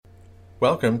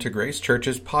Welcome to Grace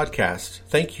Church's podcast.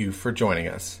 Thank you for joining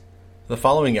us. The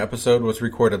following episode was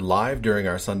recorded live during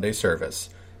our Sunday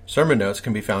service. Sermon notes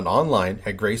can be found online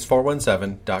at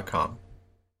grace417.com.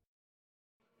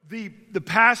 The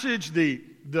passage,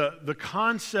 the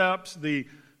concepts, the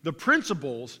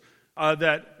principles,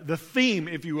 that the theme,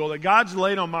 if you will, that God's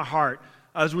laid on my heart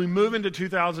as we move into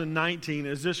 2019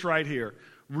 is this right here: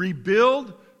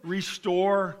 rebuild,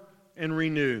 restore, and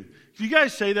renew. Can you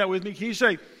guys say that with me? Can you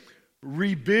say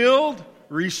rebuild,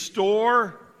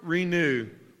 restore, renew?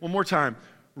 One more time.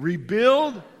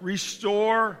 Rebuild,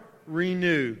 restore,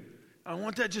 renew. I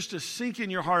want that just to sink in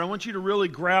your heart. I want you to really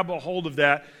grab a hold of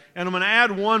that. And I'm going to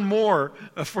add one more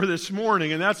for this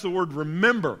morning, and that's the word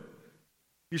remember.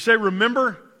 You say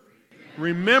remember?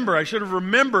 Remember. I should have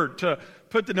remembered to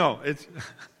put the, no, it's,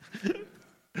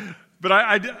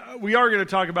 but we are going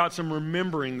to talk about some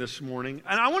remembering this morning.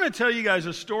 And I want to tell you guys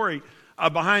a story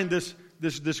behind this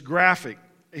graphic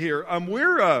here.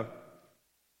 We're,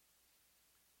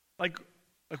 like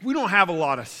we don't have a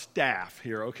lot of staff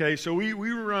here, okay? So we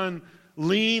run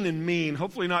lean and mean,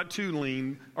 hopefully not too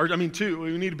lean,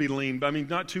 we need to be lean, but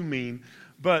not too mean.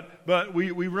 But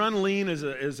we run lean as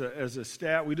a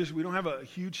staff. We don't have a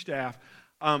huge staff.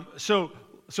 So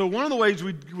one of the ways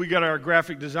we got our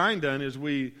graphic design done is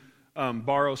we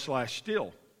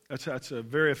borrow/steal. That's a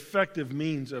very effective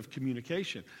means of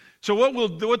communication. So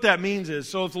what that means is,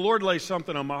 so if the Lord lays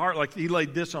something on my heart, like He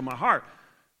laid this on my heart.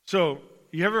 So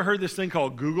you ever heard this thing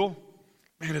called Google?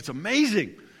 Man, it's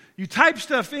amazing. You type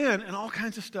stuff in, and all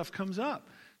kinds of stuff comes up.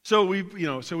 So we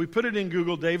put it in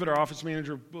Google. David, our office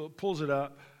manager, pulls it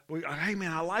up. Hey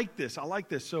man, I like this.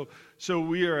 So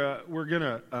we're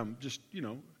gonna just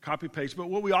copy paste. But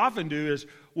what we often do is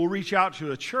we'll reach out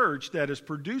to a church that has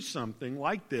produced something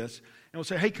like this, and we'll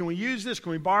say, hey, can we use this?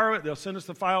 Can we borrow it? They'll send us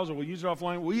the files, or we'll use it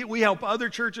offline. We help other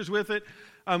churches with it.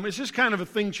 It's just kind of a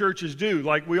thing churches do.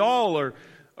 Like we all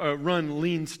run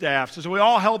lean staffs, so we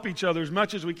all help each other as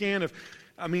much as we can.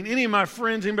 Any of my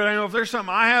friends, anybody I know, if there's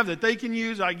something I have that they can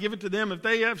use, I give it to them. If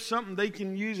they have something they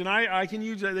can use and I can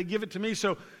use it, they give it to me.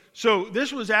 So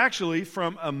this was actually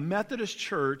from a Methodist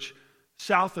church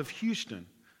south of Houston.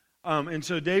 And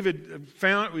so David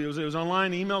found it. It was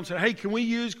online, emailed and said, hey, can we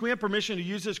have permission to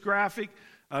use this graphic?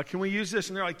 Can we use this?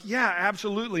 And they're like, yeah,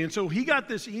 absolutely. And so he got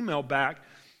this email back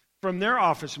from their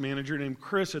office manager named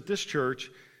Chris at this church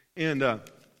in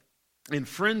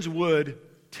Friendswood,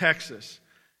 Texas.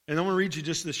 And I'm going to read you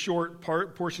just the short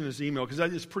portion of this email because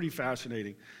that is pretty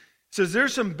fascinating. It says,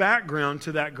 there's some background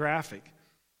to that graphic.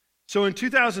 So in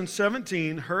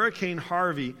 2017, Hurricane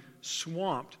Harvey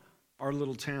swamped our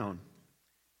little town.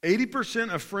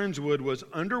 80% of Friendswood was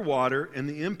underwater, and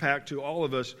the impact to all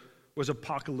of us was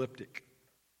apocalyptic.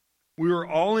 We were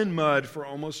all in mud for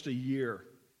almost a year,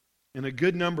 and a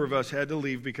good number of us had to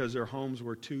leave because their homes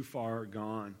were too far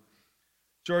gone.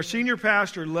 So our senior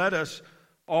pastor led us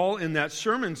all in that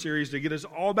sermon series to get us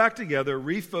all back together,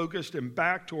 refocused and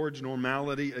back towards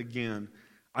normality again.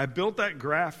 I built that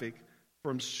graphic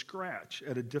from scratch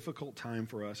at a difficult time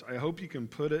for us. I hope you can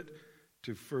put it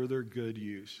to further good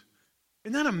use.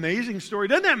 Isn't that an amazing story?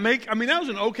 Doesn't that that was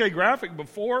an okay graphic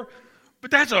before, but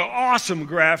that's an awesome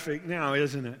graphic now,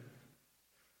 isn't it?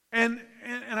 And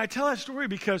I tell that story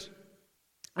because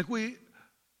we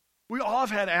all have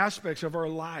had aspects of our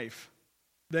life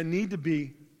that need to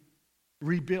be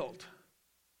rebuilt,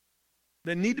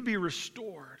 that need to be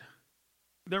restored,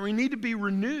 that we need to be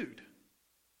renewed.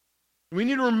 We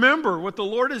need to remember what the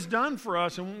Lord has done for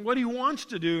us and what He wants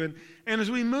to do. And as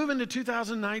we move into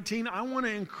 2019, I want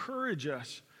to encourage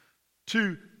us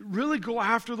to really go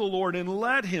after the Lord and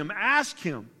ask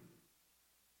Him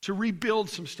to rebuild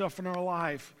some stuff in our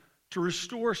life, to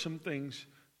restore some things,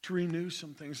 to renew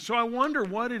some things. So I wonder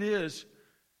what it is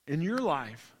in your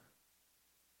life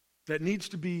that needs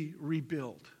to be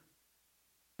rebuilt.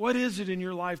 What is it in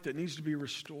your life that needs to be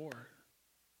restored?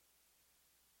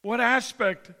 What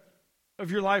aspect of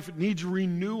your life needs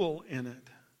renewal in it?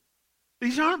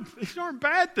 These aren't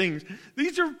bad things.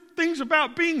 These are things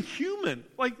about being human.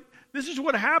 Like, this is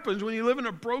what happens when you live in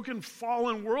a broken,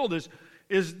 fallen world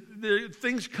is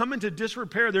things come into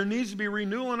disrepair. There needs to be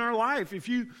renewal in our life. If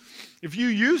you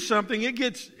use something, it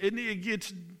gets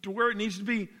to where it needs to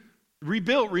be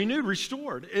rebuilt, renewed,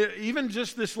 restored. Even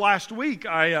just this last week,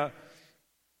 I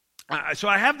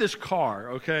have this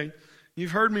car, okay?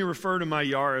 You've heard me refer to my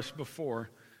Yaris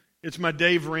before. It's my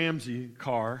Dave Ramsey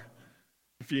car.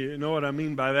 If you know what I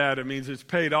mean by that, it means it's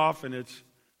paid off and it's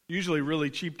usually really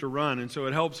cheap to run, and so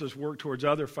it helps us work towards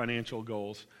other financial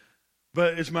goals.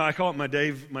 But I call it my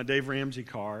Dave Ramsey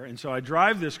car, and so I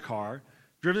drive this car.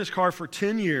 Driven this car for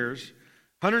 10 years,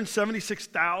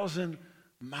 176,000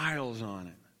 miles on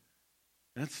it.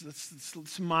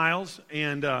 That's miles.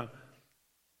 And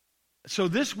so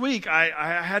this week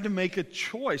I had to make a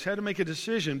choice, had to make a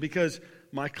decision because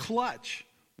my clutch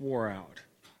wore out.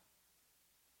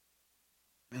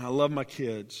 And I love my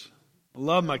kids. I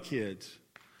love my kids.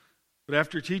 But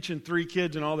after teaching 3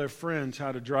 kids and all their friends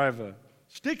how to drive a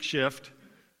stick shift,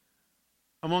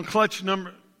 I'm on clutch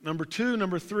number 2,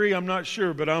 number 3, I'm not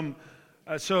sure, but I'm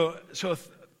so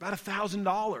about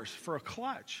 $1,000 for a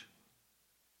clutch.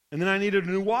 And then I needed a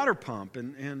new water pump,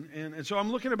 and so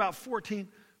I'm looking at about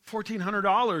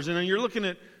 $1,400, and then you're looking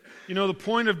at, the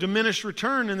point of diminished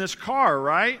return in this car,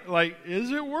 right? Like,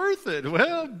 is it worth it?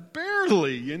 Well,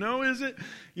 barely, is it?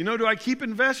 Do I keep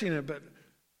investing in it?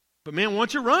 But man,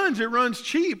 once it runs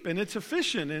cheap, and it's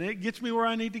efficient, and it gets me where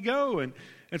I need to go, and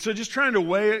so just trying to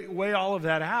weigh all of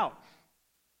that out.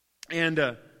 And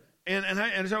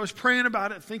as I was praying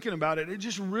about it, thinking about it, it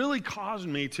just really caused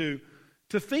me to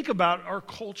think about our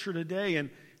culture today.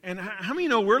 And how many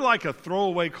know we're like a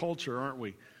throwaway culture, aren't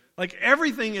we? Like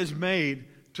everything is made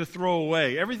to throw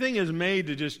away. Everything is made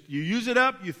to just, you use it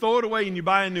up, you throw it away, and you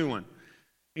buy a new one.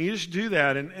 And you just do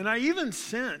that. And I even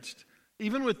sensed,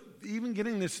 even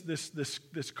getting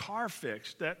this car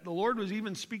fixed, that the Lord was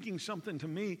even speaking something to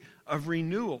me of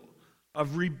renewal,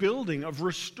 of rebuilding, of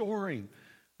restoring.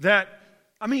 That,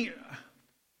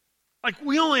 like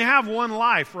we only have one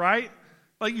life, right?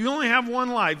 Like you only have one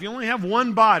life. You only have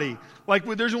one body. Like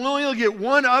we only get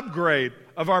one upgrade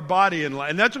of our body in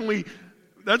life. And that's when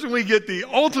we get the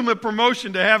ultimate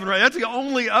promotion to heaven, right? That's the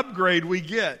only upgrade we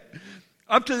get.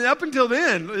 Up until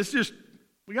then, it's just,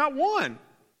 we got one.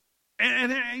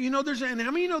 And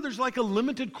how many there's like a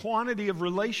limited quantity of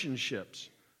relationships?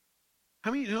 How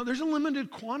many there's a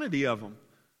limited quantity of them?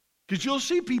 Because you'll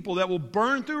see people that will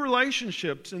burn through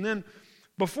relationships, and then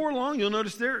before long you'll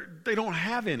notice they don't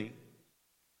have any.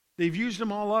 They've used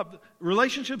them all up.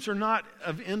 Relationships are not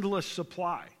of endless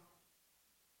supply.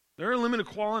 They're a limited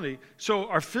quality. So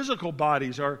our physical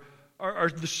bodies, our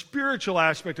the spiritual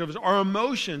aspect of us, our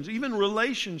emotions, even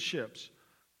relationships,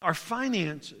 our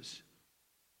finances.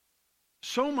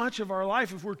 So much of our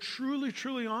life, if we're truly,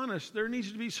 truly honest, there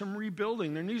needs to be some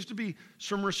rebuilding. There needs to be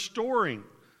some restoring.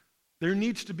 There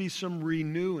needs to be some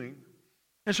renewing.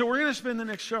 And so we're going to spend the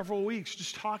next several weeks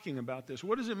just talking about this.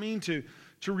 What does it mean to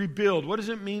rebuild? What does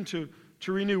it mean to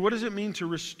renew? What does it mean to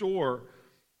restore?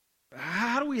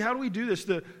 How do we do this?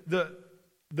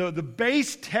 The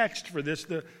base text for this,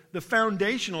 the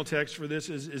foundational text for this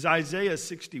is Isaiah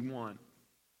 61.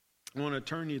 I want to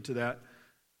turn you to that.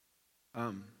 I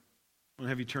want to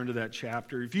have you turn to that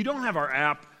chapter. If you don't have our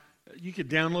app, you could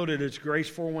download it. It's Grace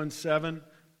 417.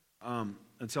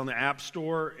 It's on the App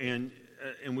Store, and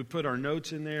we put our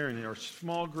notes in there, and our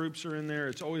small groups are in there.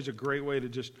 It's always a great way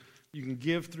to you can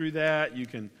give through that. You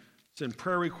can send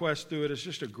prayer requests through it. It's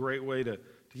just a great way to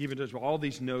keep in touch. All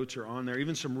these notes are on there,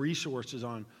 even some resources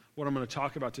on what I'm going to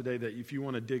talk about today that if you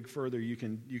want to dig further, you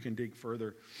can dig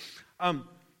further. A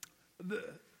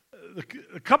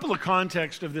couple of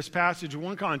contexts of this passage.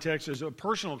 One context is a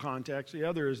personal context. The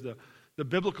other is the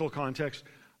biblical context.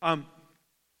 When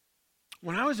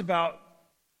I was about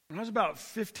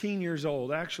 15 years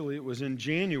old, actually it was in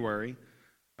January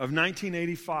of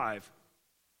 1985,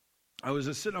 I was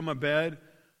sitting on my bed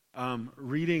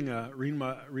reading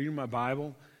my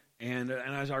Bible, and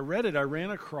as I read it, I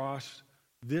ran across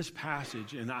this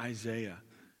passage in Isaiah.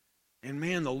 And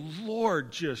man, the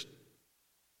Lord just,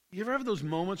 you ever have those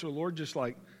moments where the Lord just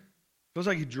like, feels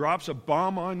like he drops a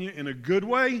bomb on you in a good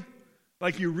way?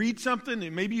 Like you read something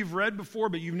and maybe you've read before,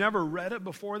 but you've never read it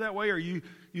before that way, or you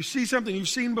see something you've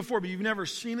seen before, but you've never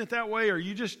seen it that way, or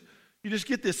you just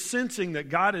get this sensing that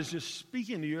God is just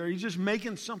speaking to you, or he's just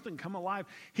making something come alive.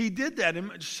 He did that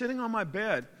just sitting on my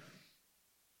bed.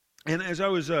 And as I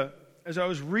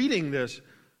was reading this,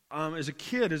 as a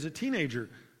kid, as a teenager,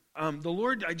 the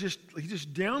Lord, he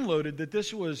just downloaded that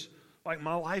this was like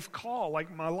my life call,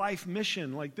 like my life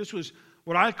mission, like this was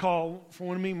what I call,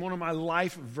 one of my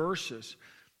life verses.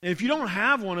 And if you don't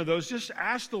have one of those, just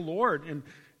ask the Lord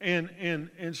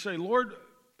and say, Lord,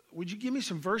 would you give me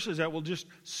some verses that will just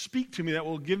speak to me, that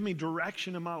will give me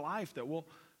direction in my life, that will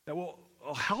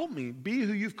help me be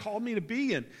who you've called me to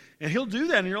be. And he'll do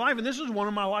that in your life. And this is one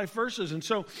of my life verses. And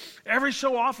so every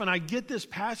so often I get this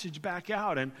passage back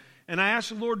out and I ask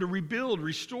the Lord to rebuild,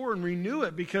 restore, and renew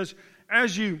it, because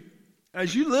as you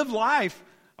live life,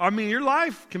 your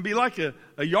life can be like a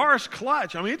Yaris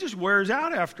clutch. It just wears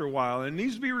out after a while. It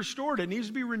needs to be restored. It needs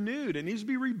to be renewed. It needs to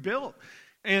be rebuilt.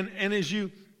 And as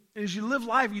you live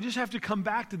life, you just have to come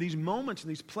back to these moments and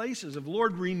these places of,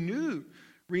 Lord, renew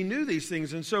these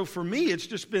things. And so for me, it's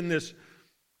just been this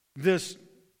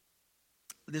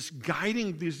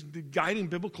guiding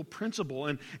biblical principle.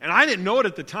 And I didn't know it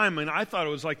at the time, and I thought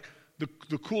it was like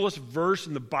the coolest verse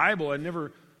in the Bible. I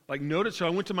never noticed. So I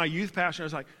went to my youth pastor, and I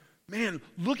was like, man,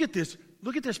 look at this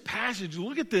passage,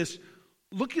 look at this.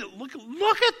 Look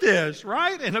at this,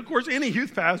 right? And of course, any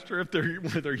youth pastor, if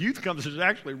their youth comes, has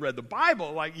actually read the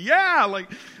Bible. He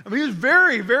was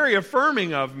very, very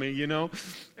affirming of me,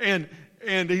 And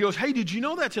he goes, hey, did you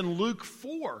know that's in Luke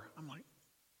 4? I'm like,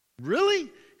 really?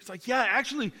 He's like, yeah,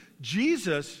 actually,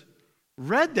 Jesus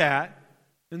read that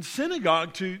in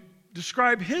synagogue to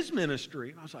describe his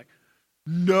ministry. And I was like,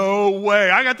 no way.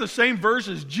 I got the same verse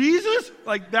as Jesus? He's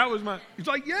like,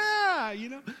 yeah,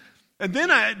 And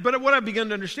then but what I began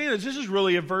to understand is this is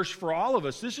really a verse for all of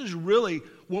us. This is really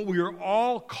what we are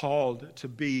all called to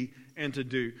be and to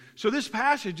do. So this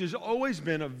passage has always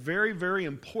been a very, very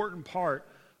important part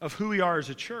of who we are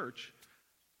as a church.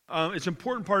 It's an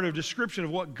important part of description of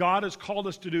what God has called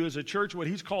us to do as a church, what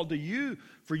He's called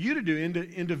for you to do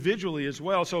individually as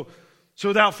well. So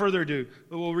without further ado,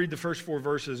 we'll read the first 4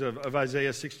 verses of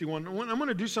Isaiah 61. I'm going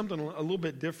to do something a little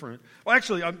bit different. Well,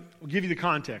 actually, I'll give you the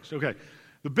context. Okay.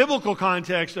 The biblical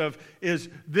context is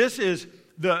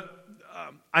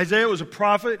Isaiah was a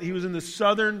prophet. He was in the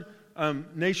southern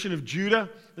nation of Judah.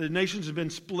 The nations have been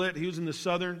split. He was in the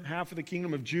southern half of the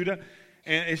kingdom of Judah.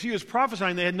 And as he was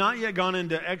prophesying, they had not yet gone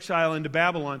into exile into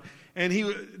Babylon. And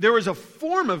there was a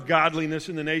form of godliness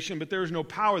in the nation, but there was no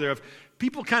power thereof.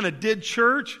 People kind of did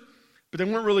church, but they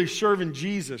weren't really serving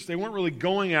Jesus. They weren't really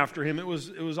going after him. It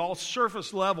was all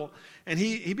surface level. And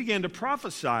he began to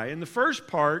prophesy. And the first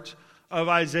part of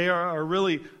Isaiah are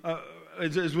really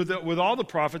is with all the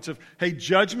prophets of, hey,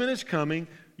 judgment is coming.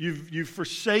 You've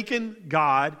forsaken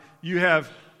God. You have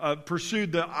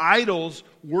pursued the idols,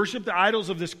 worshiped the idols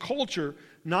of this culture,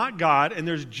 not God. And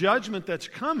there's judgment that's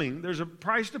coming. There's a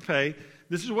price to pay.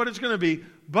 This is what it's going to be.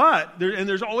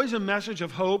 There's always a message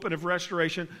of hope and of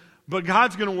restoration. But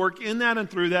God's going to work in that and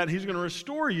through that. And He's going to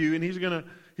restore you, and He's going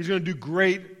to do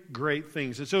great, great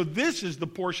things. And so this is the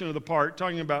portion of the part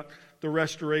talking about the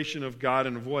restoration of God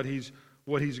and of what He's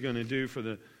going to do for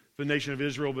the nation of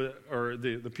Israel, or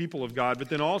the people of God, but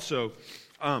then also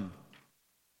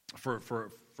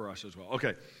for us as well.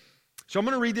 Okay, so I'm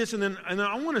going to read this, and then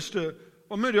I want us to.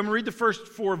 Well, I'm going to read the first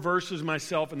 4 verses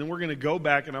myself, and then we're going to go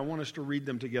back, and I want us to read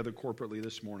them together corporately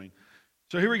this morning.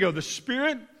 So here we go. The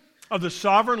Spirit of the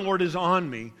Sovereign Lord is on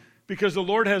me, because the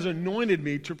Lord has anointed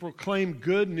me to proclaim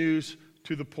good news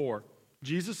to the poor.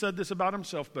 Jesus said this about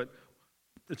Himself, but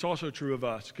it's also true of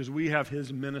us, because we have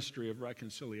His ministry of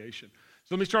reconciliation.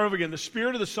 So let me start over again. The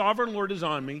Spirit of the Sovereign Lord is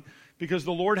on me, because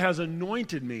the Lord has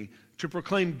anointed me to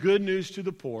proclaim good news to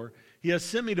the poor. He has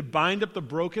sent me to bind up the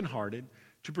brokenhearted,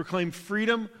 to proclaim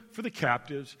freedom for the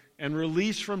captives, and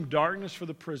release from darkness for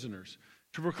the prisoners,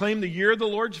 to proclaim the year of the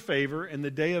Lord's favor and the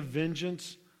day of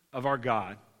vengeance of our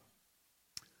God,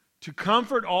 to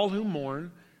comfort all who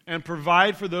mourn and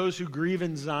provide for those who grieve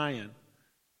in Zion,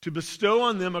 to bestow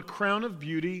on them a crown of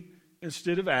beauty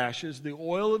instead of ashes, the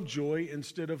oil of joy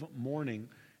instead of mourning,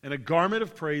 and a garment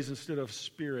of praise instead of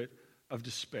spirit of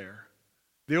despair.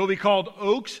 They will be called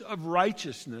oaks of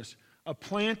righteousness, a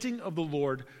planting of the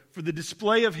Lord for the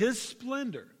display of His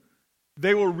splendor.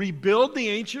 They will rebuild the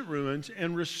ancient ruins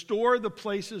and restore the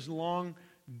places long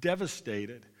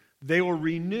devastated. They will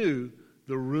renew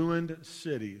the ruined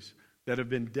cities that have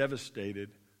been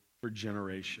devastated for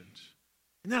generations.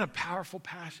 Isn't that a powerful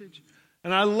passage?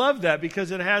 And I love that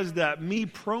because it has that me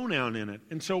pronoun in it.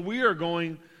 And so we are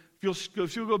going,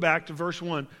 if you'll go back to verse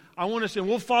 1, I want us, and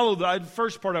we'll follow the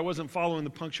first part. I wasn't following the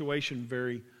punctuation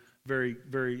very, very,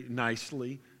 very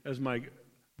nicely, as my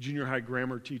junior high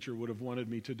grammar teacher would have wanted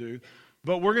me to do.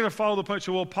 But we're going to follow the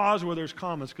punctuation. So we'll pause where there's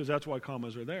commas, because that's why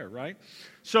commas are there, right?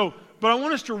 So, but I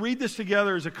want us to read this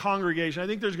together as a congregation. I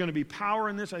think there's going to be power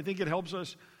in this. I think it helps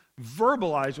us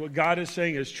verbalize what God is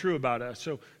saying is true about us.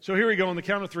 So here we go on the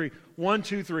count of 3. 1,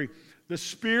 2, 3. The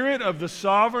Spirit of the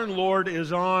Sovereign Lord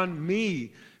is on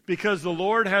me, because the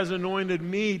Lord has anointed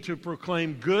me to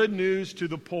proclaim good news to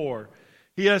the poor.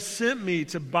 He has sent me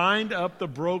to bind up the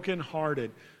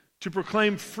brokenhearted, to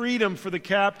proclaim freedom for the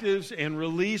captives and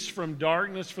release from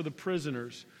darkness for the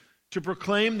prisoners, to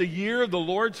proclaim the year of the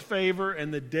Lord's favor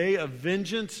and the day of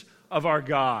vengeance of our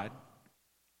God,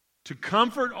 to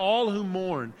comfort all who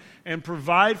mourn and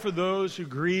provide for those who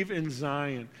grieve in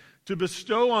Zion, to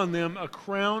bestow on them a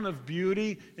crown of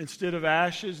beauty instead of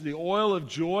ashes, the oil of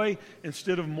joy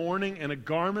instead of mourning, and a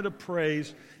garment of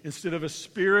praise instead of a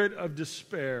spirit of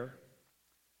despair.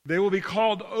 They will be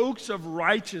called oaks of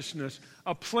righteousness,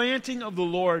 a planting of the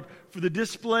Lord for the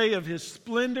display of His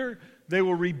splendor. They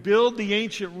will rebuild the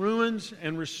ancient ruins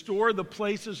and restore the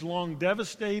places long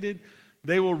devastated.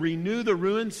 They will renew the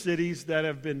ruined cities that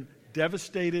have been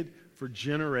devastated for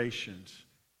generations.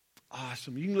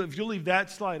 Awesome. If you'll leave that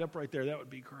slide up right there, that would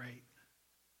be great.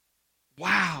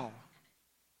 Wow.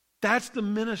 That's the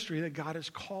ministry that God has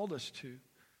called us to.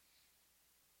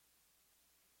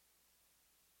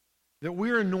 That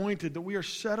we are anointed, that we are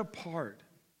set apart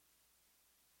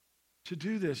to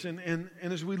do this. And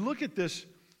as we look at this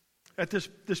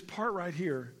part right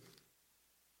here,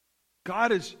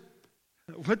 God is,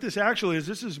 what this actually is,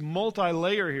 this is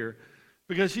multi-layer here.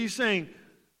 Because he's saying,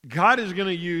 God is going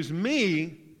to use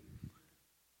me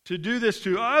to do this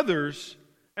to others,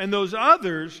 and those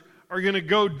others are going to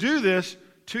go do this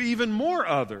to even more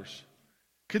others.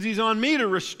 Because he's on me to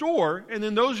restore, and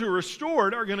then those who are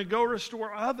restored are going to go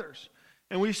restore others.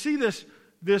 And we see this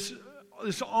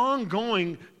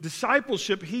ongoing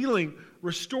discipleship, healing,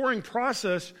 restoring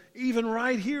process even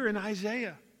right here in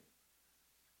Isaiah.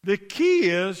 The key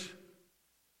is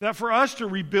that for us to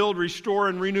rebuild, restore,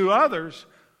 and renew others,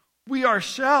 we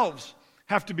ourselves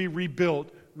have to be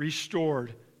rebuilt,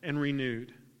 restored, and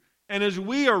renewed. And as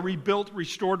we are rebuilt,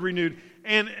 restored, renewed,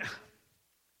 and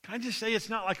can I just say it's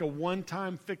not like a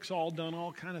one-time fix-all,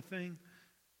 done-all kind of thing?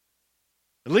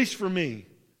 At least for me.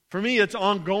 For me, it's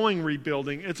ongoing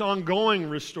rebuilding. It's ongoing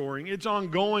restoring. It's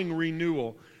ongoing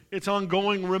renewal. It's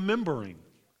ongoing remembering.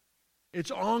 It's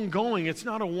ongoing. It's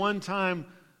not a one-time,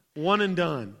 one and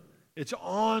done. It's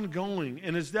ongoing.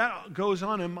 And as that goes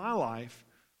on in my life,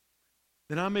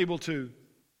 then I'm able to,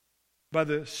 by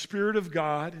the Spirit of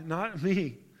God, not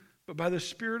me, but by the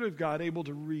Spirit of God, able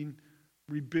to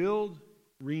rebuild,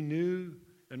 renew,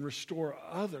 and restore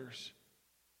others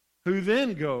who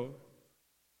then go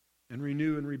and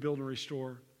renew and rebuild and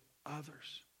restore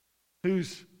others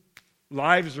whose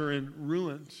lives are in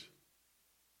ruins,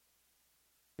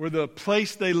 where the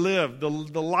place they live, the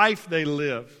life they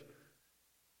live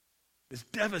is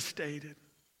devastated.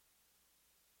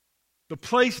 The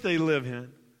place they live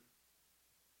in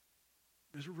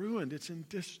is ruined. It's in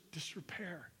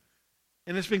disrepair.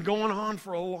 And it's been going on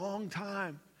for a long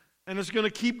time. And it's going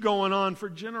to keep going on for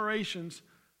generations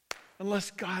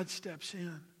unless God steps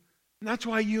in. And that's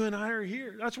why you and I are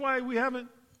here. That's why we haven't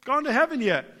gone to heaven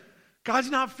yet.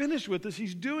 God's not finished with us.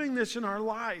 He's doing this in our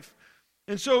life.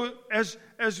 And so as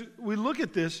we look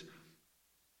at this,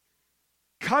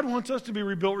 God wants us to be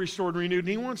rebuilt, restored, and renewed. And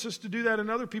He wants us to do that in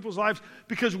other people's lives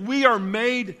because we are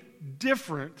made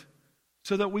different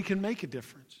so that we can make a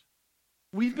difference.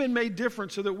 We've been made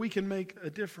different so that we can make a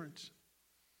difference.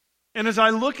 And as I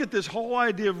look at this whole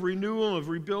idea of renewal, of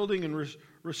rebuilding and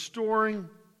restoring,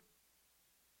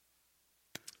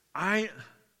 I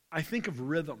think of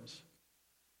rhythms.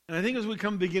 And I think as we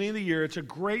come beginning of the year, it's a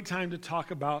great time to talk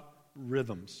about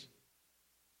rhythms.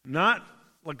 Not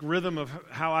like rhythm of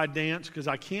how I dance, because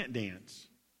I can't dance.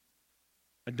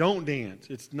 I don't dance.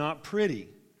 It's not pretty. I'm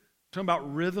talking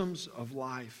about rhythms of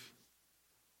life.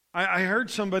 I heard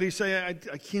somebody say, I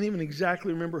can't even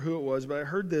exactly remember who it was, but I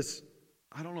heard this,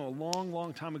 I don't know, a long,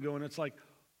 long time ago, and it's like,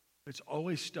 it's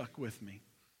always stuck with me.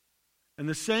 And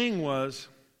the saying was,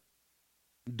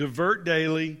 divert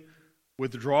daily,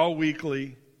 withdraw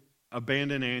weekly,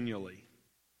 abandon annually.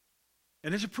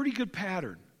 And it's a pretty good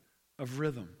pattern of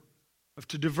rhythm. Of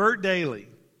to divert daily,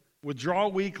 withdraw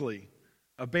weekly,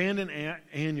 abandon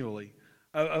annually,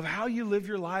 of how you live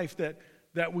your life,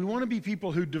 that we want to be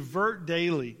people who divert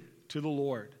daily to the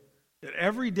Lord. That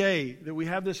every day that we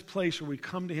have this place where we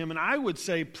come to Him, and I would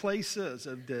say places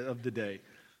of the day.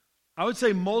 I would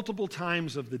say multiple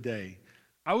times of the day.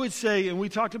 I would say, and we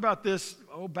talked about this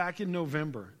back in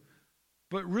November,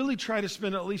 but really try to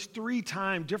spend at least 3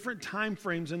 times, different time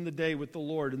frames in the day with the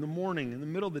Lord, in the morning, in the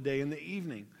middle of the day, in the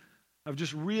evening. Of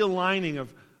just realigning,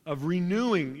 of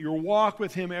renewing your walk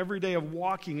with Him every day, of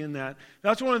walking in that.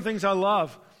 That's one of the things I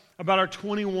love about our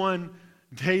 21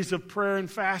 days of prayer and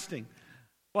fasting.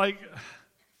 Like,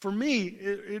 for me,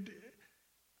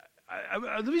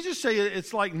 let me just say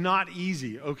it's like not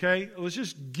easy, okay? Let's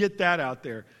just get that out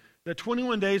there. The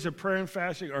 21 days of prayer and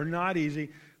fasting are not easy.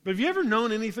 But have you ever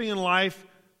known anything in life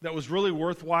that was really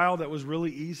worthwhile, that was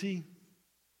really easy?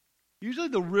 Usually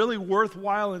the really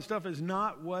worthwhile and stuff is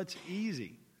not what's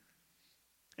easy.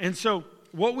 And so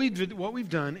what we've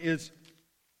done is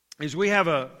we have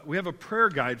a prayer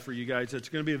guide for you guys that's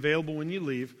going to be available when you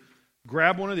leave.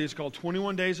 Grab one of these called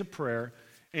 21 Days of Prayer.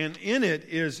 And in it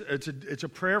it's a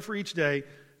prayer for each day,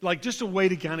 like just a way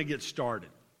to kind of get started.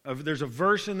 There's a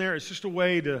verse in there. It's just a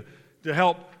way to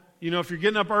help. You know, if you're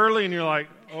getting up early and you're like,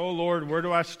 oh Lord, where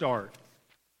do I start?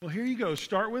 Well, here you go.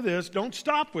 Start with this. Don't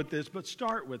stop with this, but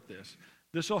start with this.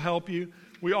 This will help you.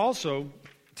 We also,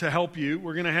 to help you,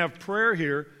 we're going to have prayer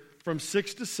here from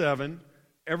 6 to 7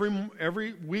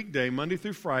 every weekday, Monday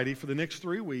through Friday, for the next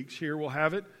 3 weeks here. We'll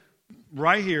have it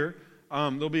right here.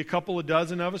 There'll be a couple of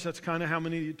dozen of us. That's kind of how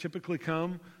many typically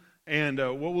come. And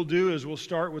what we'll do is we'll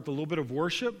start with a little bit of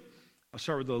worship. I'll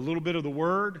start with a little bit of the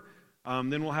Word.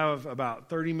 Then we'll have about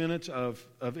 30 minutes of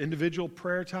individual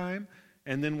prayer time.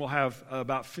 And then we'll have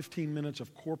about 15 minutes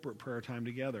of corporate prayer time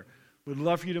together. We'd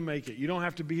love for you to make it. You don't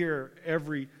have to be here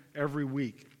every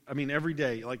week. I mean, every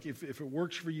day. Like, if it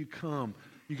works for you, come.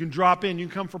 You can drop in. You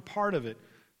can come for part of it.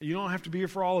 You don't have to be here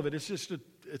for all of it. It's just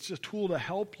a tool to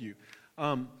help you.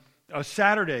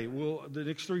 Saturday, the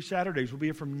next 3 Saturdays, we'll be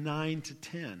here from 9 to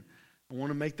 10. I want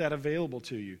to make that available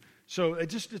to you. So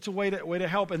it's a way to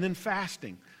help. And then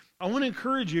fasting. I want to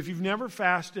encourage you, if you've never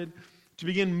fasted, to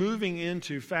begin moving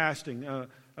into fasting.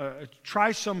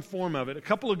 Try some form of it. A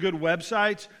couple of good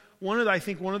websites. I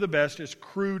think one of the best is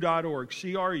cru.org,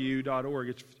 CRU.org.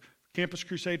 It's Campus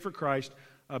Crusade for Christ.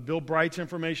 Bill Bright's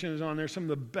information is on there. Some of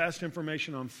the best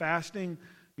information on fasting.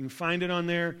 You can find it on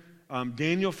there.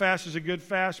 Daniel fast is a good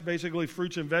fast, basically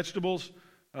fruits and vegetables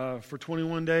for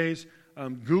 21 days.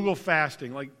 Google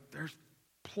fasting. Like, there's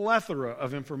plethora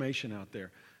of information out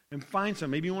there. And find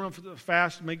some. Maybe you want to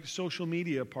fast, make social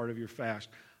media a part of your fast.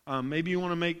 Maybe you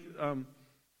want to make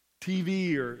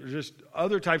TV or just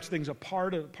other types of things a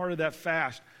part of that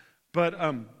fast. But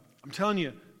I'm telling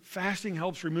you, fasting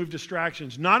helps remove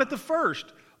distractions. Not at the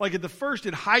first. Like at the first,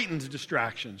 it heightens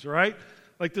distractions, right?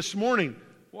 Like this morning,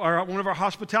 one of our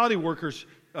hospitality workers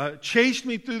chased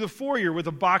me through the foyer with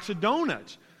a box of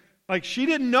donuts. Like, she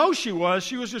didn't know she was.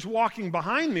 She was just walking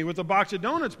behind me with a box of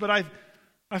donuts. But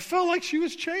I felt like she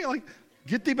was chasing. Like,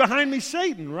 get thee behind me,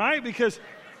 Satan, right? Because,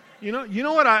 you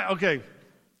know what I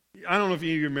don't know if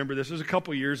you remember this. It was a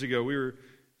couple years ago.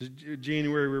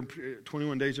 January, we were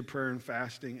 21 days of prayer and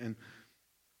fasting. And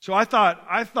so I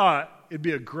thought it'd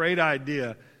be a great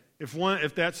idea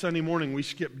if that Sunday morning we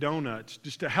skipped donuts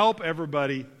just to help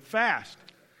everybody fast.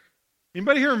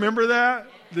 Anybody here remember that?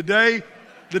 The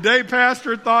day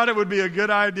pastor thought it would be a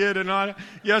good idea to not.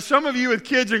 Yeah, some of you with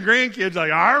kids and grandkids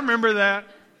like, I remember that.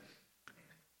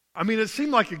 I mean, it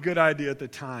seemed like a good idea at the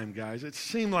time, guys. It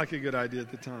seemed like a good idea at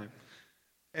the time.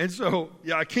 And so,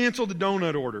 yeah, I canceled the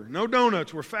donut order. No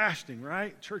donuts. We're fasting,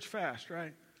 right? Church fast,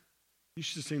 right? You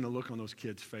should have seen the look on those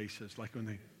kids' faces, like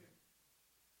when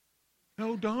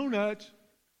no donuts.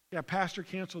 Yeah, pastor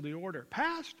canceled the order.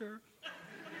 Pastor.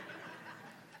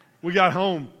 We got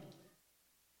home.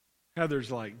 Heather's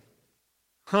like,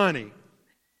 honey,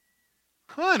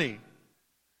 why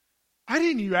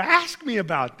didn't you ask me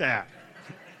about that?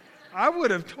 I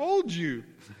would have told you.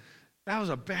 That was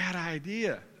a bad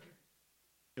idea.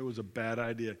 It was a bad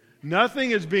idea.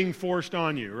 Nothing is being forced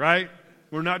on you, right?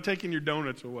 We're not taking your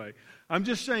donuts away. I'm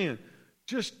just saying,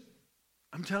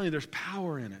 I'm telling you, there's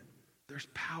power in it. There's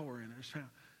power in it.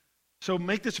 So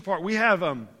make this a part. We have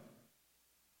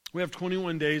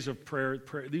 21 days of prayer.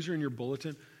 These are in your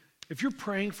bulletin. If you're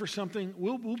praying for something,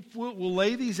 we'll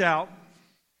lay these out.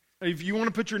 If you want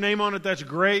to put your name on it, that's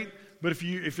great. But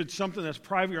if it's something that's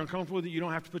private, you're uncomfortable with it, you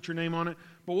don't have to put your name on it.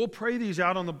 But we'll lay these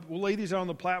out on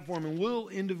the platform, and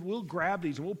we'll grab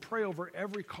these and we'll pray over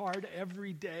every card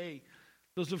every day.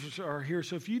 Those of us are here.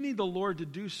 So if you need the Lord to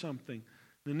do something,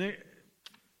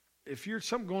 if you're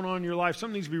something going on in your life,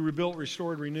 something needs to be rebuilt,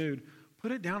 restored, renewed,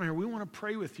 put it down here. We want to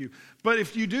pray with you. But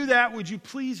if you do that, would you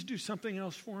please do something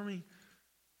else for me?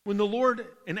 When the Lord,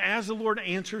 and as the Lord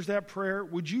answers that prayer,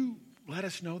 would you let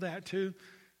us know that too?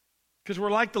 Because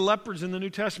we're like the lepers in the New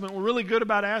Testament. We're really good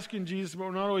about asking Jesus, but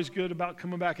we're not always good about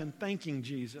coming back and thanking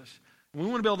Jesus. And we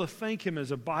want to be able to thank Him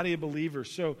as a body of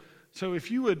believers. So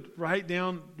if you would write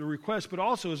down the request, but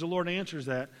also as the Lord answers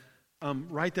that,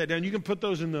 write that down. You can put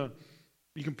those in the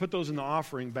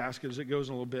offering basket as it goes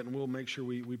in a little bit, and we'll make sure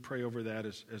we pray over that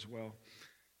as well.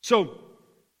 So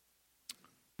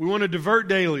we want to divert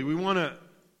daily. We want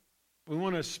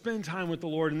to spend time with the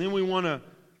Lord, and then we want to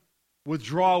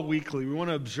withdraw weekly. We want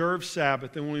to observe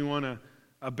Sabbath, and we want to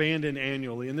abandon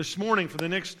annually. And this morning, for the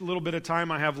next little bit of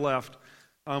time I have left,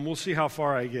 we'll see how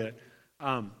far I get.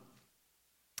 I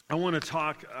want to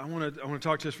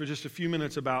talk to us for just a few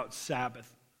minutes about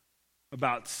Sabbath.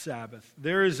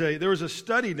 There was a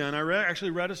study done. I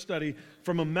actually read a study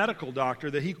from a medical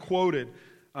doctor that he quoted,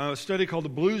 a study called the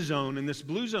Blue Zone. And this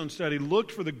Blue Zone study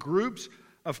looked for the groups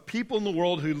of people in the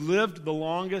world who lived the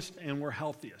longest and were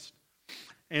healthiest.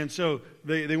 And so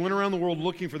they went around the world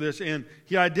looking for this, and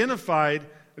he identified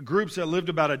groups that lived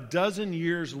about a dozen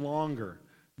years longer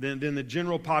than the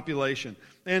general population.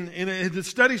 And the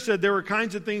study said there were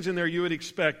kinds of things in there you would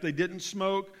expect. They didn't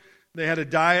smoke. They had a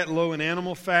diet low in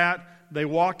animal fat. They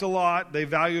walked a lot. They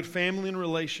valued family and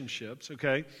relationships,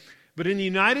 okay? But in the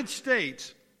United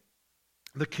States,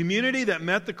 The community that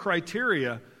met the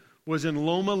criteria was in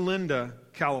Loma Linda,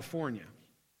 California.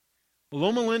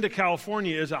 Loma Linda,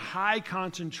 California is a high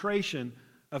concentration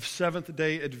of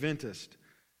Seventh-day Adventists.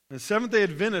 And Seventh-day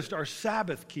Adventists are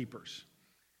Sabbath keepers.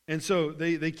 And so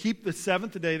they keep the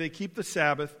seventh day, they keep the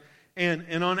Sabbath,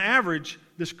 and on average,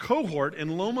 this cohort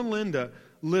in Loma Linda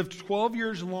lived 12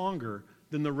 years longer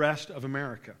than the rest of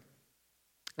America.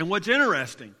 And what's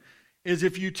interesting is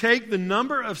if you take the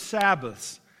number of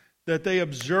Sabbaths that they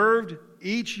observed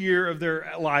each year of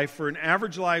their life for an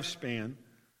average lifespan,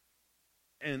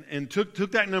 and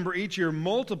took that number each year,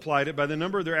 multiplied it by the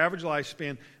number of their average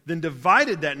lifespan, then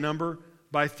divided that number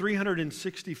by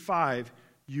 365,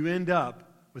 you end up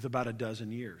with about a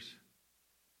dozen years.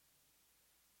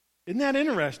 Isn't that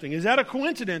interesting? Is that a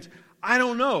coincidence? I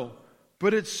don't know.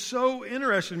 But it's so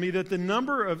interesting to me that the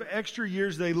number of extra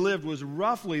years they lived was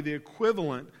roughly the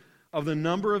equivalent of the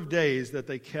number of days that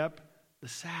they kept the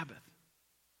Sabbath.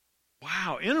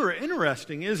 Wow,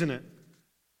 interesting, isn't it?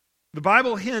 The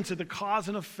Bible hints at the cause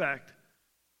and effect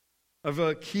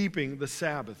of keeping the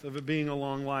Sabbath, of it being a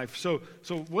long life. So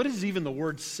what does even the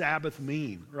word Sabbath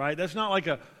mean, right? That's not like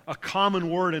a common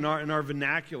word in our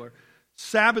vernacular.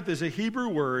 Sabbath is a Hebrew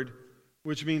word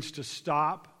which means to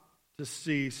stop, to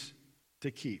cease,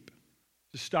 to keep.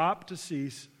 To stop, to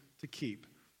cease, to keep.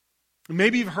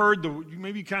 Maybe you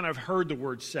kind of heard the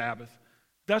word Sabbath.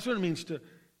 That's what it means to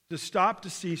stop, to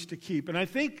cease, to keep. And I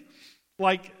think,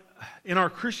 like in our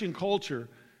Christian culture,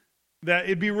 that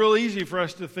it'd be real easy for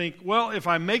us to think, well, if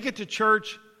I make it to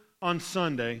church on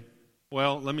Sunday,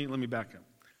 well, let me back up.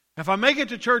 If I make it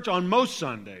to church on most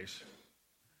Sundays,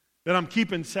 then I'm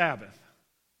keeping Sabbath.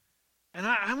 And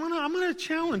I'm going to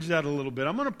challenge that a little bit.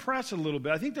 I'm going to press it a little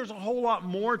bit. I think there's a whole lot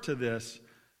more to this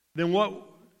than what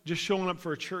just showing up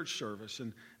for a church service.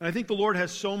 And I think the Lord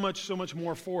has so much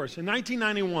more for us. In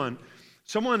 1991,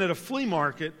 someone at a flea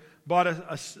market bought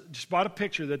a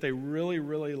picture that they really,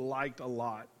 really liked a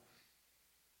lot.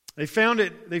 They found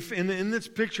it, in this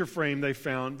picture frame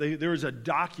there was a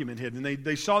document hidden. And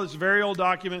they saw this very old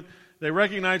document. They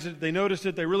recognized it. They noticed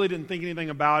it. They really didn't think anything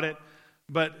about it.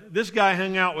 But this guy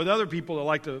hung out with other people that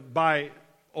like to buy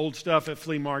old stuff at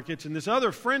flea markets. And this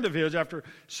other friend of his, after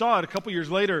saw it a couple years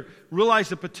later, realized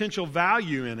the potential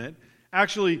value in it,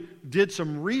 actually did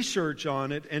some research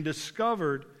on it, and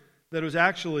discovered that it was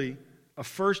actually a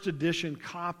first edition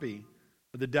copy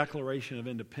of the Declaration of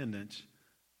Independence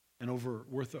and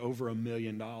worth over $1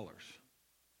 million. Wow.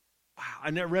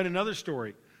 I read another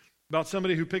story about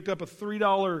somebody who picked up a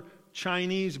 $3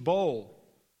 Chinese bowl,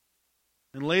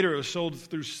 and later it was sold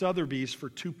through Sotheby's for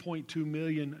 $2.2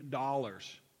 million.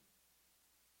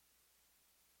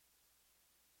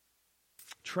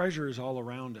 Treasure is all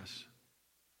around us.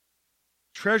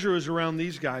 Treasure is around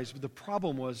these guys, but the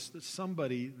problem was that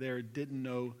somebody there didn't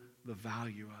know the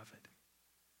value of it.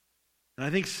 And I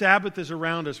think Sabbath is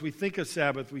around us. We think of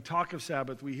Sabbath, we talk of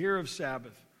Sabbath, we hear of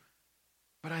Sabbath.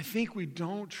 But I think we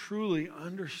don't truly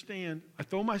understand, I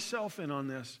throw myself in on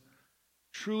this,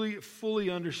 truly, fully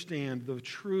understand the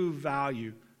true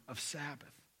value of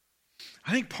Sabbath.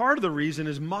 I think part of the reason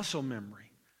is muscle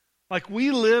memory. Like,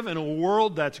 we live in a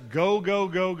world that's go, go,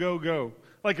 go, go, go.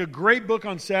 Like, a great book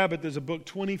on Sabbath is a book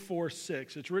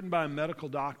 24/6. It's written by a medical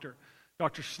doctor,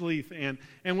 Dr. Sleeth. And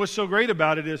what's so great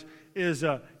about it is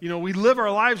we live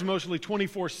our lives mostly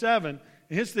 24/7. And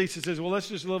his thesis is, well, let's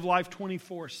just live life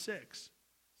 24/6,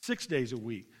 6 days a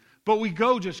week. But we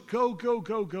go, go, go,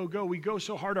 go, go, go. We go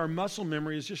so hard, our muscle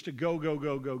memory is just to go, go,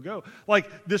 go, go, go.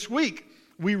 Like this week,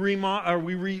 we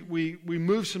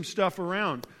moved some stuff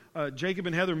around. Jacob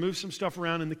and Heather moved some stuff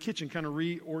around in the kitchen, kind of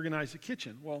reorganized the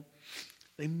kitchen. Well,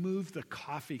 they moved the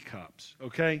coffee cups,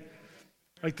 okay?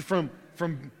 Like from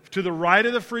to the right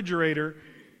of the refrigerator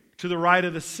to the right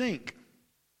of the sink.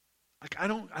 Like, I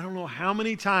don't know how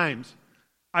many times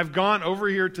I've gone over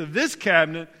here to this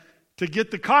cabinet to get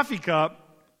the coffee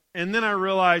cup, and then I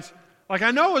realize, like,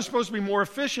 I know it's supposed to be more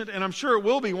efficient, and I'm sure it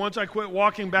will be once I quit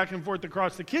walking back and forth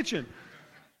across the kitchen.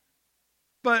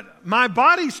 But my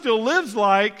body still lives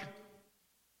like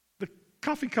the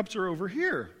coffee cups are over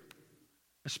here.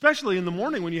 Especially in the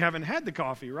morning when you haven't had the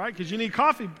coffee, right? Because you need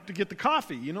coffee to get the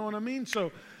coffee. You know what I mean?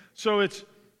 So it's,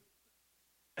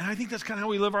 and I think that's kind of how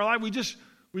we live our life. We just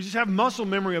have muscle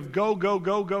memory of go, go,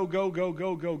 go, go, go, go,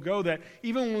 go, go, go. That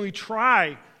even when we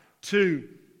try to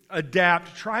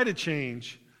adapt, try to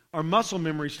change, our muscle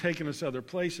memory's taking us other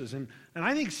places. And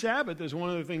I think Sabbath is one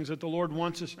of the things that the Lord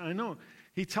wants us. I know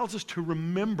He tells us to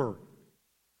remember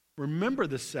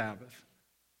the Sabbath.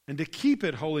 And to keep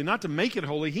it holy, not to make it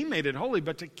holy. He made it holy,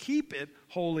 but to keep it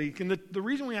holy. And the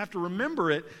reason we have to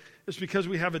remember it is because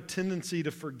we have a tendency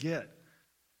to forget.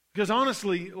 Because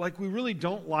honestly, like we really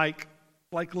don't like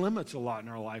limits a lot in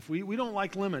our life. We don't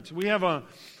like limits. We have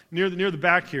near the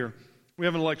back here, we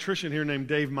have an electrician here named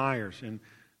Dave Myers. And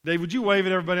Dave, would you wave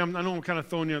at everybody? I know I'm kind of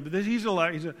throwing you up, but he's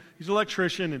an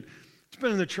electrician, and he's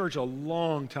been in the church a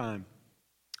long time.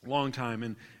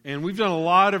 And we've done a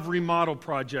lot of remodel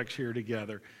projects here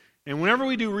together. And whenever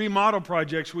we do remodel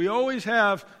projects, we always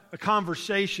have a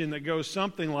conversation that goes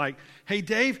something like, hey,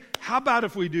 Dave, how about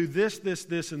if we do this, this,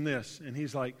 this, and this? And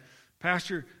he's like,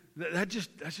 Pastor, that's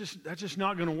just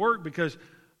not going to work because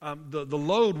the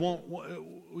load won't,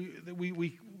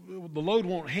 the load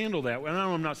won't handle that. I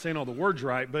know I'm not saying all the words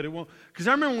right, but it won't. Because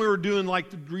I remember we were doing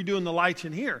redoing the lights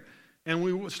in here,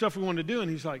 and stuff we wanted to do, and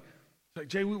he's like,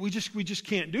 Jay, we just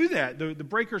can't do that. The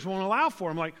breakers won't allow for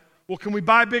it. I'm like, well, can we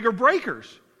buy bigger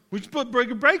breakers? We just put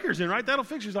bigger breakers in, right? That'll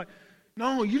fix it. He's like,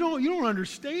 no, you don't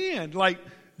understand. Like,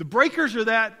 the breakers are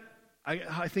that,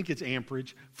 I think it's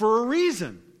amperage, for a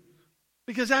reason.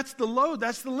 Because that's the load,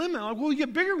 that's the limit. Like, well, you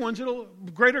get bigger ones, it'll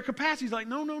greater capacity. He's like,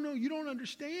 no, you don't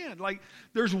understand. Like,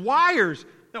 there's wires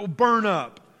that will burn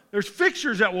up. There's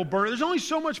fixtures that will burn. There's only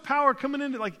so much power coming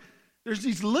into, like, there's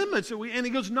these limits and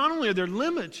he goes, not only are there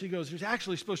limits, he goes, there's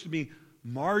actually supposed to be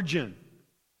margin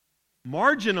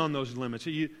on those limits. So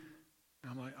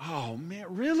I'm like, oh man,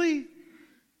 really?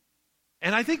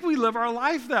 And I think we live our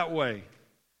life that way.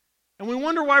 And we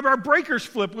wonder why our breakers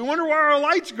flip. We wonder why our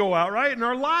lights go out, right, in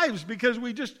our lives, because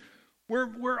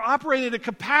we're operating at a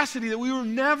capacity that we were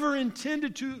never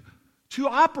intended to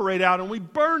operate out, and we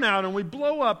burn out and we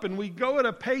blow up and we go at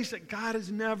a pace that God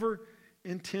has never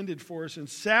intended for us. And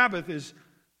Sabbath is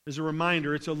a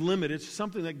reminder. It's a limit. It's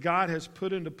something that God has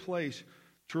put into place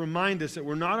to remind us that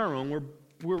we're not our own.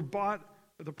 We're bought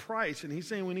with a price. And he's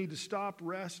saying we need to stop,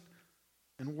 rest,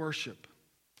 and worship.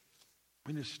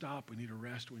 We need to stop. We need to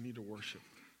rest. We need to worship.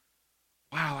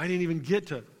 Wow, I didn't even get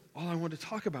to all I wanted to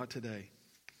talk about today.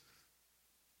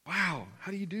 Wow,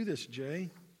 how do you do this,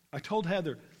 Jay? I told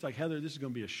Heather, it's like, Heather, this is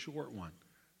going to be a short one.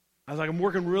 I was like, I'm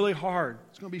working really hard.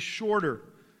 It's going to be shorter.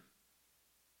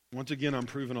 Once again, I'm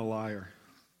proven a liar.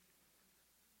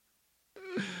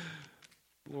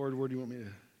 Lord, where do you want me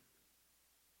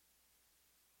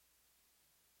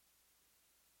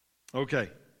to? Okay.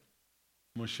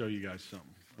 I'm going to show you guys something.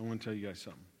 I want to tell you guys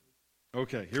something.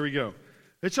 Okay, here we go.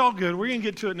 It's all good. We're going to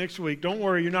get to it next week. Don't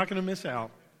worry, you're not going to miss out.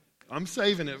 I'm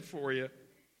saving it for you.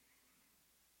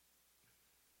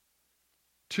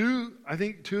 I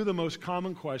think two of the most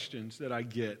common questions that I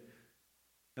get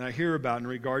and I hear about in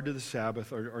regard to the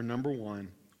Sabbath are number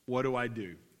one, what do I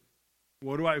do?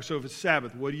 So if it's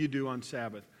Sabbath, what do you do on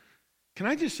Sabbath? Can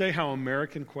I just say how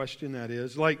American question that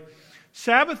is? Like,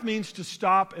 Sabbath means to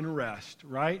stop and rest,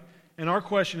 right? And our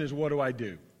question is, what do I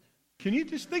do? Can you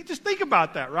just think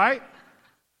about that, right?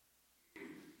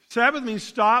 Sabbath means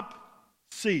stop,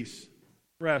 cease,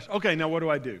 rest. Okay, now what do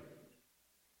I do?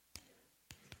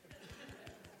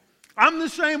 I'm the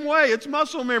same way. It's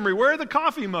muscle memory. Where are the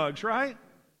coffee mugs, right?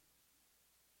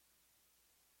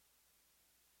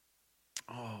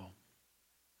 Oh,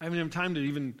 I haven't had time to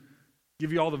even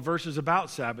give you all the verses about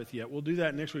Sabbath yet. We'll do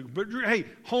that next week. But hey,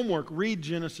 homework, read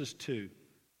Genesis 2,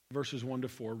 verses 1 to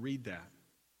 4. Read that.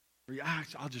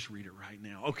 I'll just read it right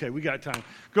now. Okay, we got time.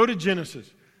 Go to Genesis.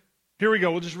 Here we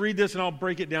go. We'll just read this and I'll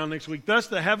break it down next week. Thus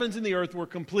the heavens and the earth were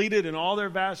completed in all their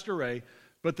vast array.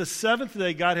 But the seventh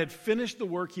day God had finished the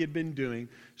work he had been doing.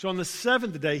 So on the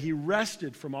seventh day he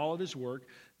rested from all of his work.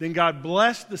 Then God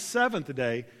blessed the seventh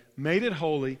day, made it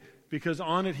holy, because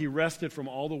on it he rested from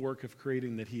all the work of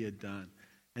creating that he had done.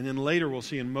 And then later we'll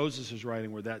see in Moses'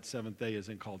 writing where that seventh day is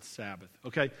then called Sabbath.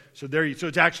 Okay, so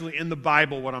it's actually in the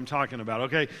Bible what I'm talking about.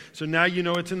 Okay, so now you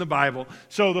know it's in the Bible.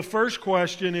 So the first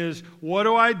question is, what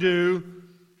do I do?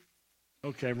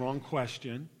 Okay, wrong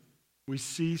question. We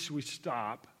cease, we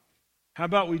stop. How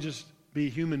about we just be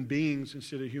human beings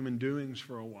instead of human doings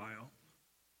for a while?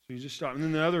 So you just stop. And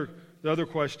then the other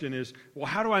question is, well,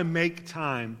 how do I make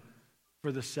time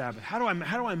for the Sabbath? How do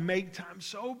I make time? I'm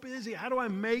so busy. How do I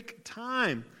make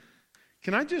time?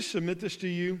 Can I just submit this to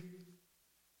you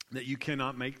that you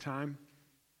cannot make time?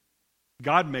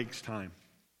 God makes time.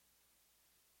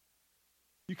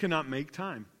 You cannot make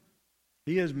time.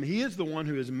 He is the one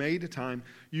who has made time.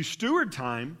 You steward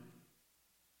time,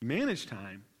 manage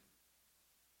time,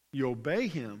 you obey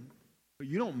him, but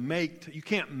you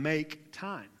can't make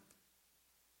time.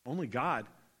 Only God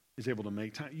is able to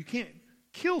make time. You can't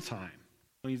kill time.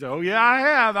 When you say, oh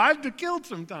yeah, I've killed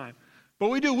some time. But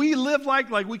we do. We live like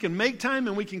we can make time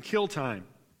and we can kill time.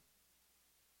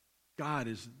 God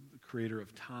is the creator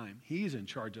of time. He's in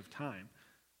charge of time.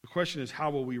 The question is,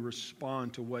 how will we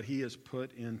respond to what he has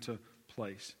put into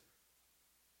place?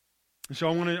 So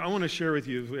I want to share with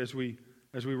you as we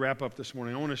wrap up this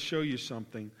morning. I want to show you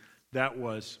something that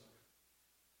was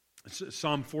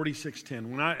Psalm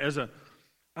 46:10.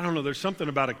 I don't know, there's something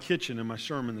about a kitchen in my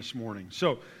sermon this morning.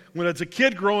 So when as a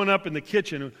kid growing up in the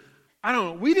kitchen,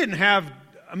 we didn't have,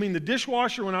 the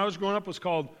dishwasher when I was growing up was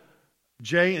called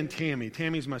Jay and Tammy.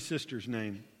 Tammy's my sister's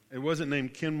name. It wasn't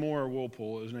named Kenmore or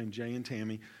Whirlpool. It was named Jay and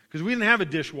Tammy because we didn't have a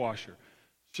dishwasher.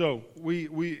 So we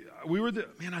were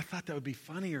I thought that would be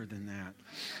funnier than that.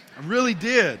 I really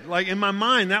did. Like in my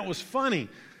mind, that was funny.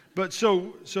 But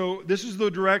so this is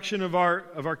the direction of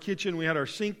our kitchen. We had our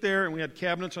sink there, and we had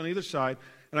cabinets on either side.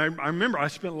 And I remember I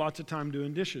spent lots of time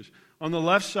doing dishes. On the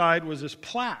left side was this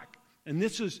plaque, and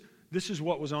this is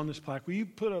what was on this plaque. Will you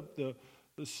put up the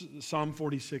Psalm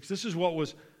 46? This is what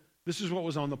was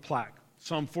on the plaque.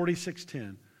 Psalm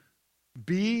 46:10.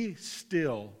 Be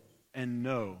still and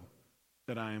know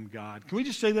that I am God. Can we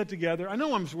just say that together? I know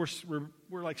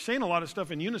we're like saying a lot of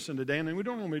stuff in unison today, and we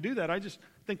don't normally do that. I just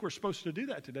think we're supposed to do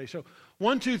that today. So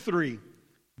 1, 2, 3.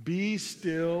 Be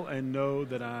still and know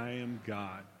that I am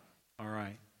God. All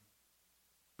right.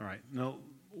 Now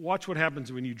watch what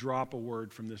happens when you drop a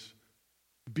word from this.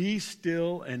 Be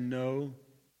still and know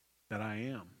that I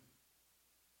am.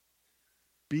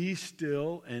 Be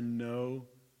still and know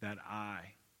that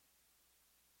I.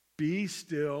 Be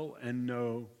still and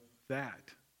know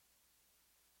that.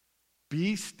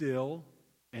 Be still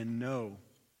and know.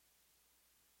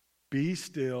 Be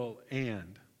still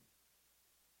and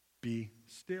be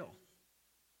still.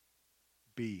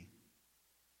 Be.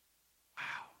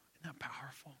 Wow, isn't that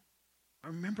powerful? I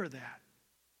remember that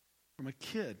from a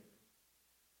kid.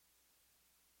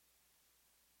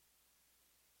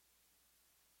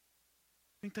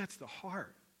 I think that's the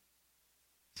heart.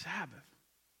 Sabbath.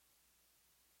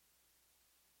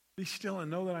 Be still and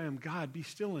know that I am God. Be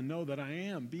still and know that I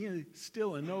am. Be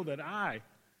still and know that I.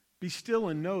 Be still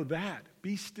and know that.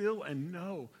 Be still and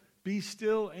know. Be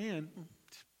still and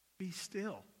be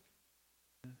still.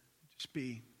 Just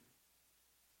be.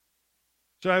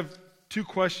 So I have 2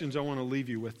 questions I want to leave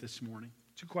you with this morning.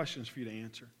 2 questions for you to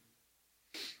answer.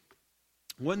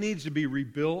 What needs to be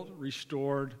rebuilt,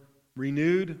 restored,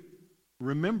 renewed,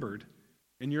 remembered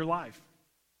in your life?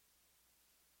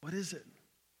 What is it?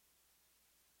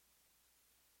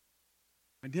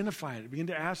 Identify it. Begin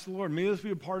to ask the Lord. May this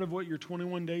be a part of what your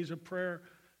 21 days of prayer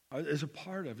is a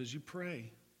part of as you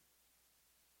pray.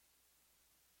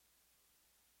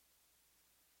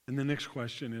 And the next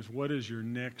question is, what is your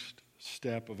next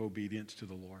step of obedience to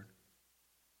the Lord?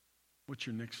 What's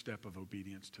your next step of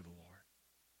obedience to the Lord?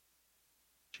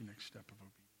 What's your next step of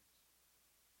obedience?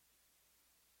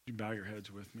 Would you bow your heads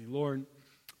with me? Lord,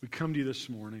 we come to you this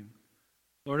morning.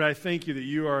 Lord, I thank you that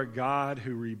you are a God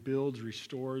who rebuilds,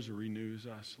 restores, or renews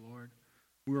us, Lord.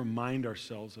 We remind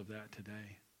ourselves of that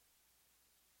today.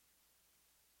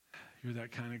 You're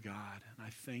that kind of God, and I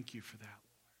thank you for that, Lord.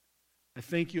 I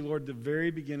thank you, Lord, the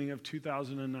very beginning of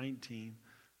 2019.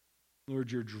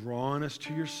 Lord, you're drawing us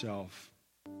to yourself.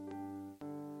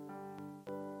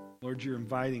 Lord, you're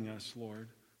inviting us, Lord,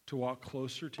 to walk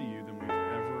closer to you than we've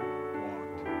ever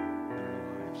walked in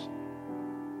our lives.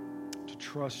 To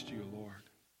trust you, Lord,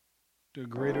 to a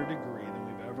greater degree than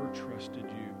we've ever trusted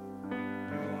you in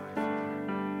our life,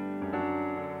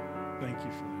 Lord. Thank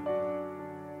you for that, Lord.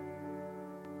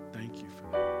 Thank you for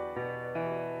that.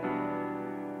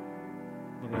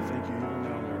 Lord, I thank you even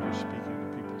now, Lord, you're speaking to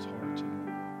people's hearts and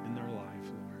in their life,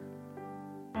 Lord.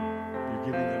 You're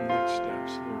giving them next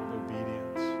steps, Lord, of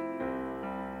obedience.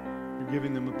 You're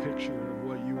giving them a picture of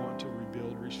what you want to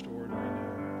rebuild, restore, and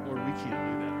renew. Lord, we can't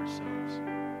do that ourselves.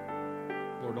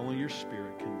 Lord, only your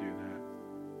Spirit can do that.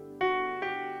 Amen.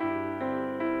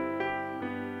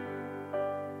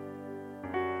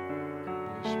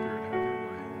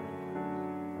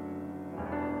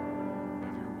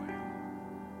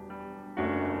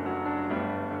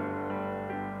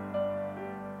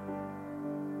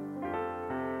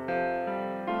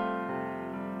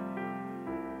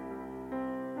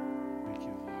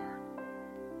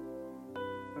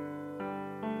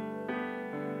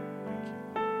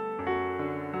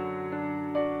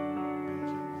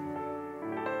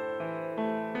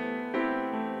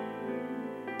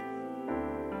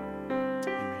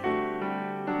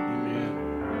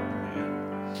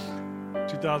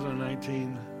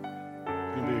 2019 is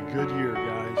going to be a good year,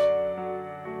 guys,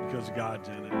 because God's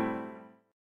in it.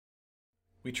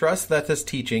 We trust that this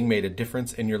teaching made a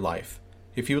difference in your life.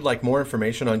 If you would like more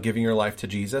information on giving your life to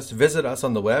Jesus, visit us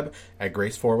on the web at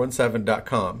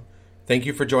grace417.com. Thank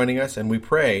you for joining us, and we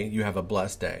pray you have a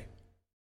blessed day.